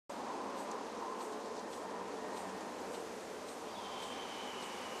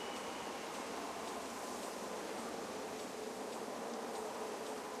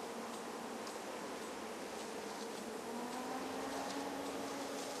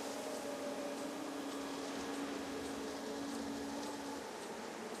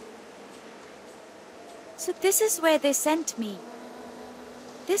So this is where they sent me.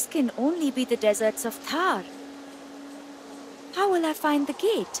 This can only be the deserts of Thar. How will I find the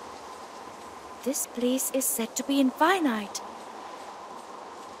gate? This place is said to be infinite.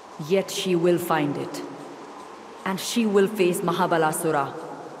 Yet she will find it. And she will face Mahabhalasura.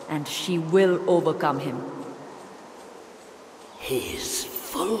 And she will overcome him. He's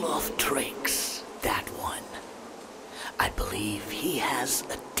full of tricks, that one. I believe he has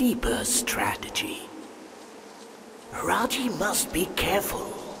a deeper strategy. Raji must be careful,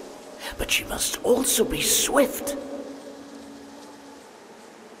 but she must also be swift.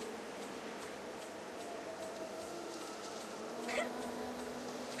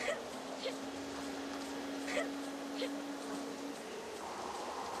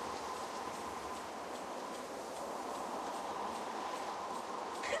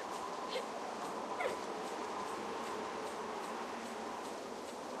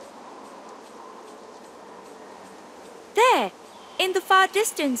 There, in the far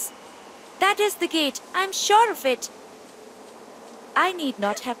distance. That is the gate, I'm sure of it. I need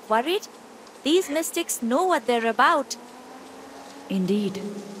not have worried. These mystics know what they're about. Indeed,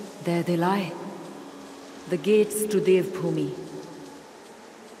 there they lie. The gates to Devbhumi.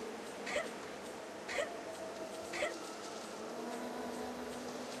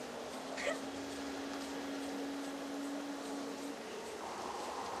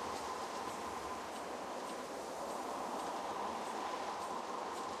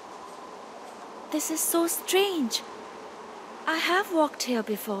 This is so strange. I have walked here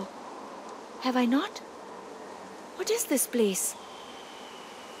before. Have I not? What is this place?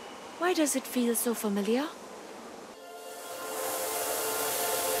 Why does it feel so familiar?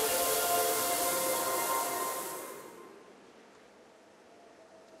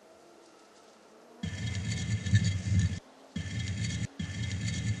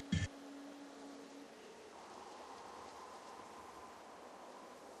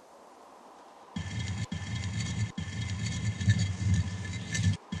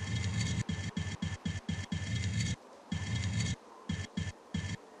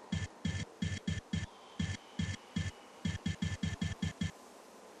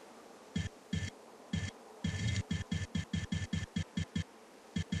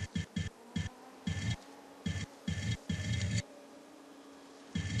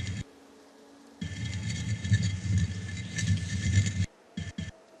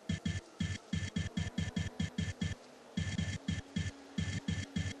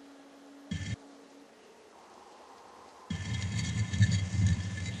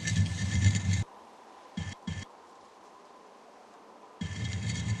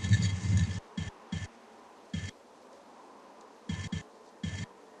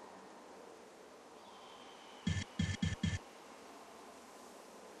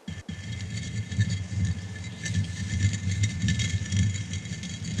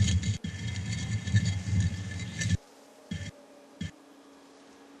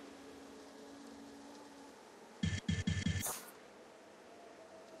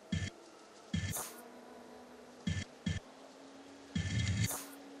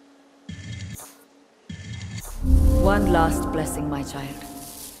 One last blessing, my child,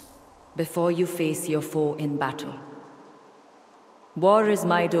 before you face your foe in battle. War is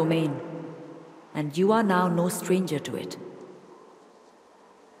my domain, and you are now no stranger to it.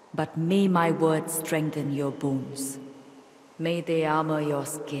 But may my words strengthen your bones. May they armor your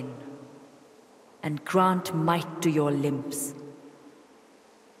skin, and grant might to your limbs.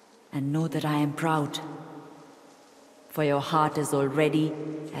 And know that I am proud, for your heart is already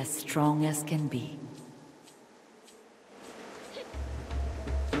as strong as can be.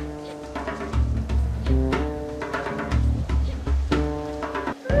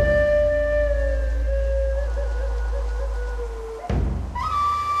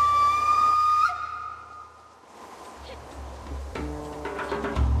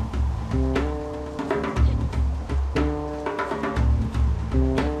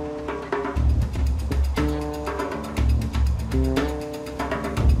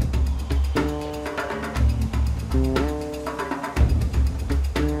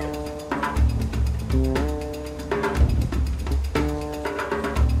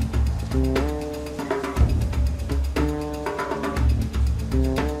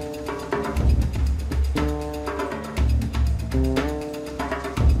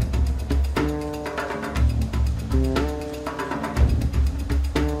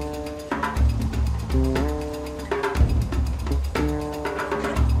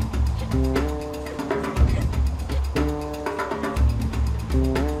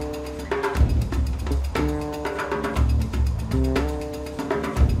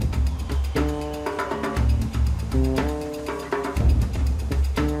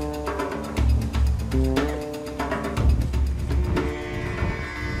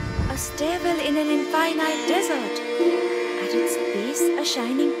 stairwell in an infinite desert. At its base, a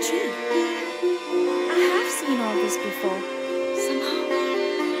shining tree. I have seen all this before. Somehow,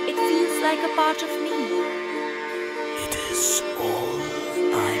 it feels like a part of me. It is all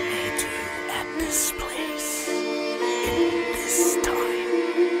I may do at this place, in this time.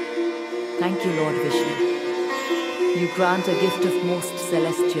 Thank you, Lord Vishnu. You grant a gift of most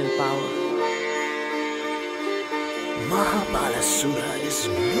celestial power. Mahabhalasura is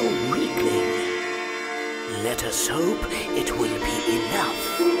no weakling. Let us hope it will be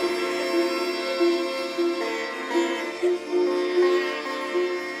enough.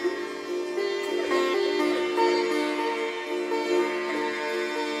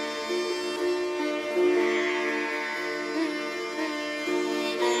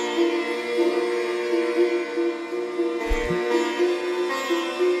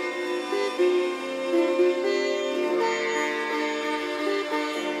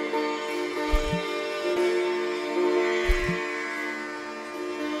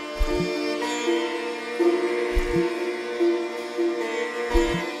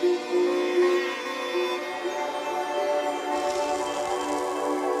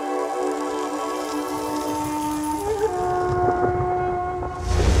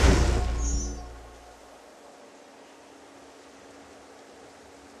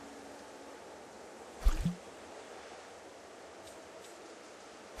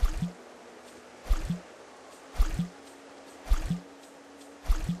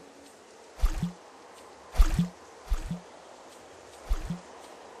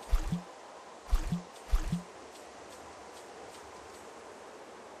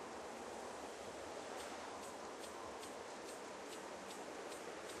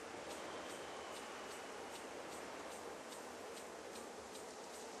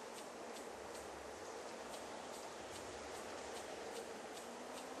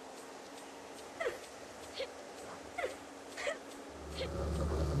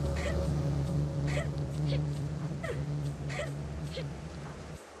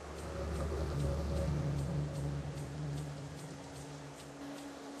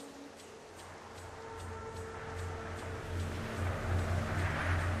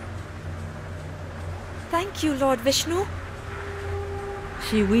 Thank you, Lord Vishnu.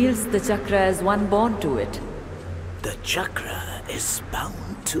 She wields the chakra as one born to it. The chakra is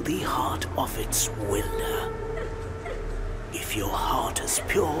bound to the heart of its wielder. If your heart is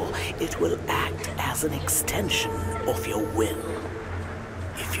pure, it will act as an extension of your will.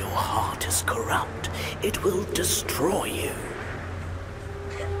 If your heart is corrupt, it will destroy you.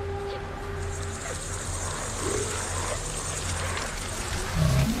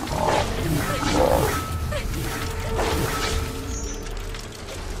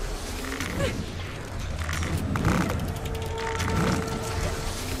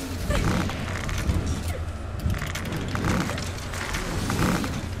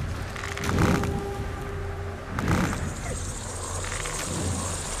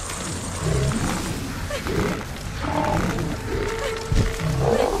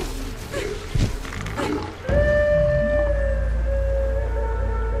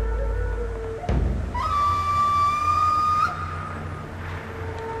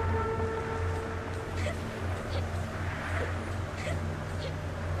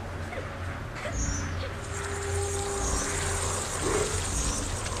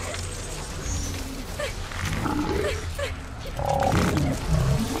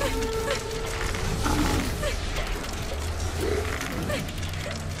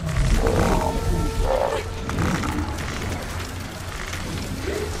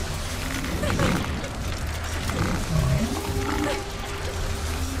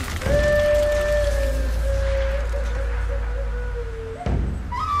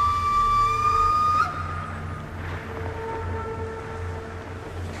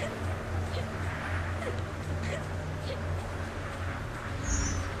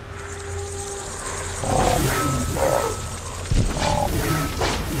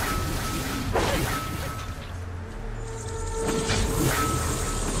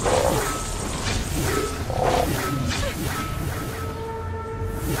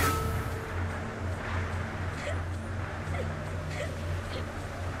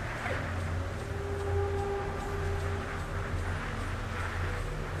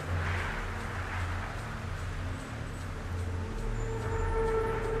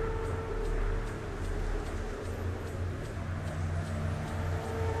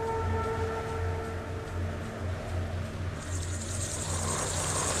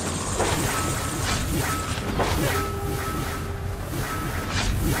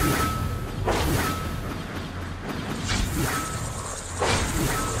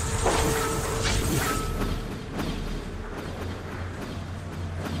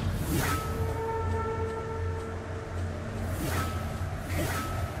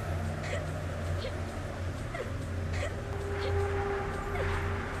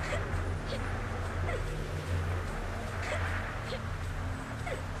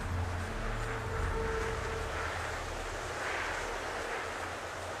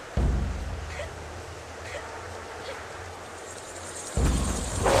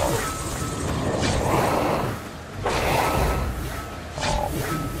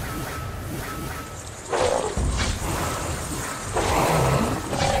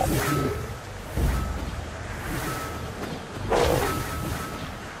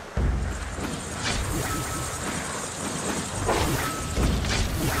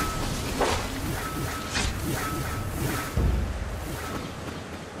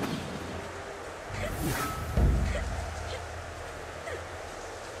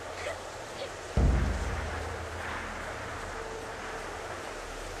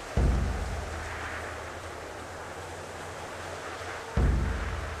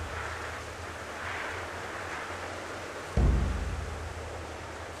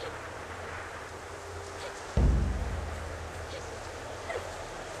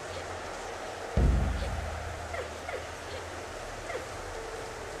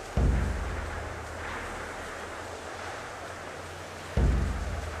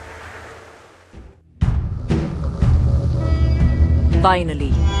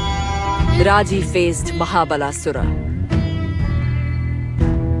 Finally, Raji faced Mahabharata,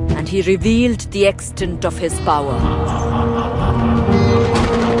 and he revealed the extent of his power.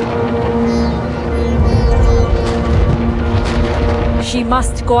 She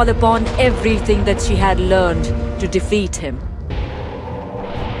must call upon everything that she had learned to defeat him.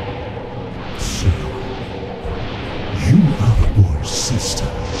 So, you are the boy's sister.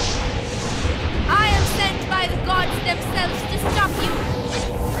 I am sent by the gods themselves to stop you.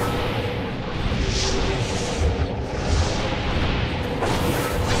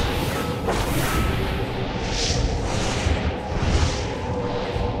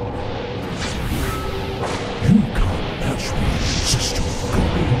 You can't match me, sister of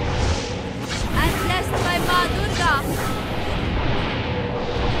God. I'm blessed by Ma Durga.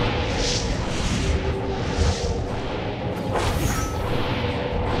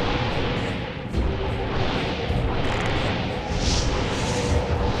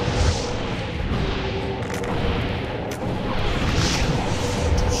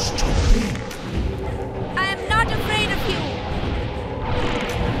 To stop me. I am not afraid of you.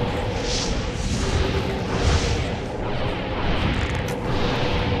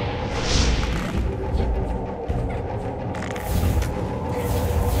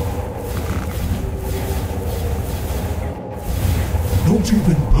 Not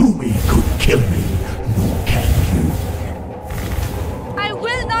even Bhumi could kill me, nor can you. I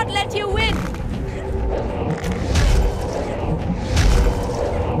will not let you win.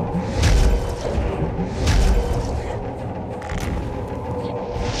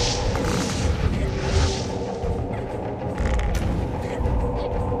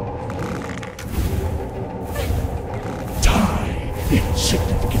 Die,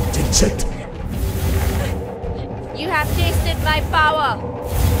 insignificant insect. You have tasted my power.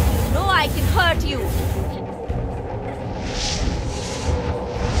 You know I can hurt you.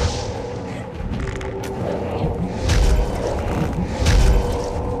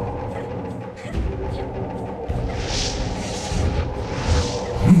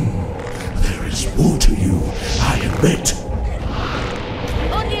 There is more to you, I admit.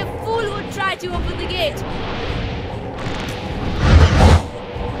 Only a fool would try to open the gate.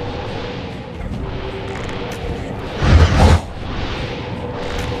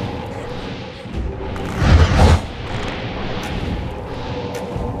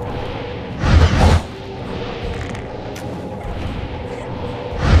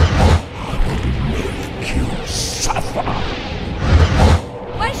 Make you suffer.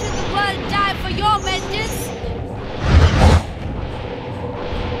 Why should the world die for your vengeance?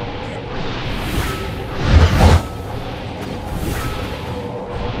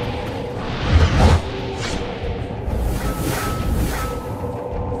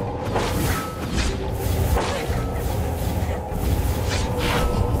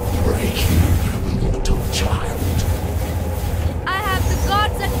 Break you, mortal child. I have the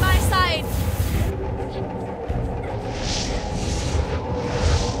gods at my side.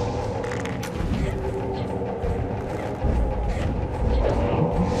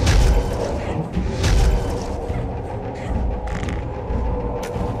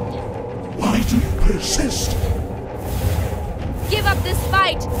 Why do you persist? Give up this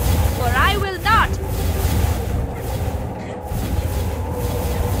fight, for I will not.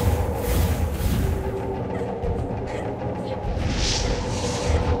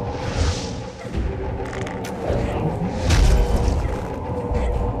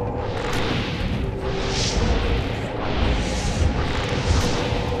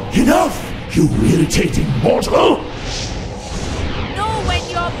 Enough, you irritating mortal! Know when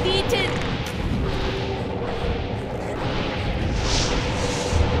you're beaten.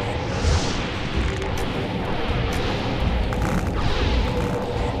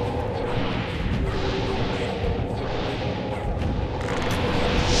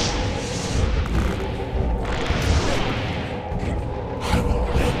 I will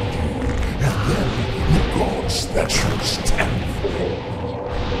end you, and then the gods that you stand for.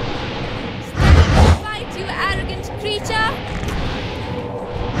 Fight, you arrogant creature.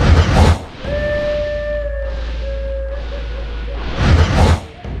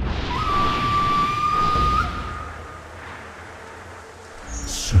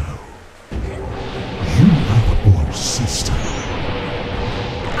 So, you are the boy's sister.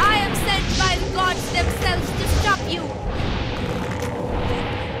 I am sent by the gods themselves to stop you.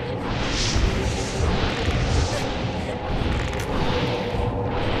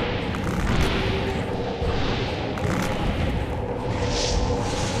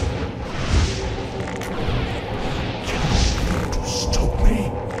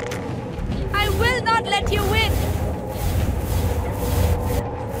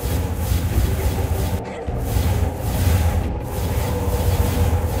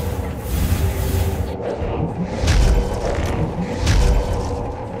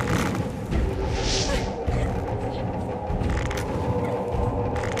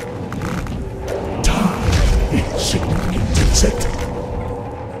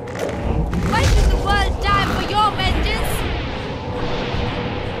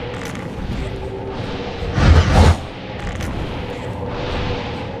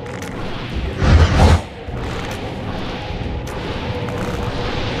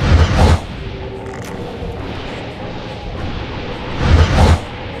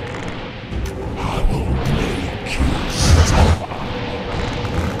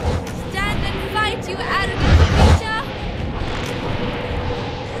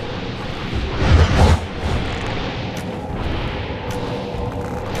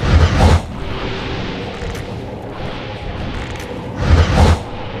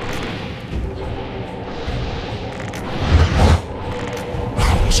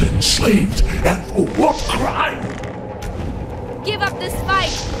 this fight,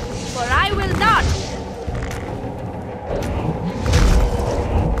 for I will not.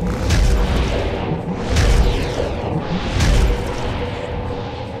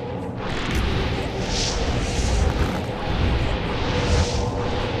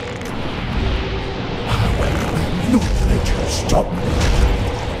 Not let you stop me.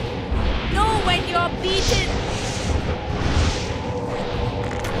 Know when you're beaten.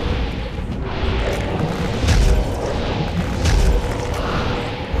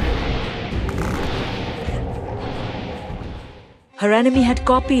 Her enemy had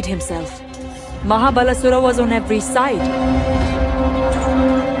copied himself. Mahabhalasura was on every side.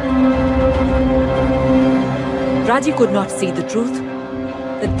 Raji could not see the truth,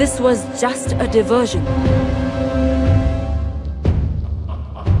 that this was just a diversion.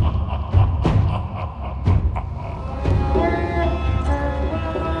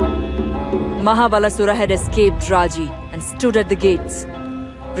 Mahabhalasura had escaped Raji and stood at the gates,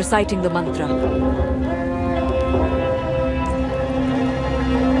 reciting the mantra.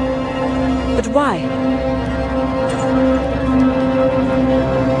 But why?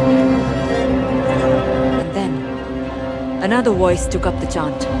 And then, another voice took up the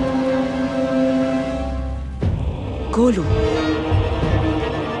chant. Golu.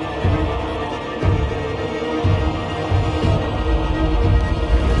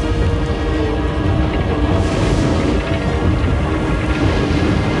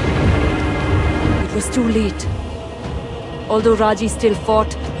 It was too late. Although Raji still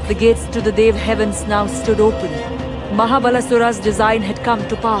fought, the gates to the Dev heavens now stood open. Mahabhalasura's design had come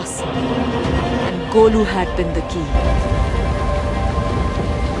to pass, and Golu had been the key.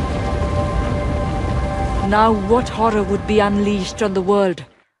 Now what horror would be unleashed on the world?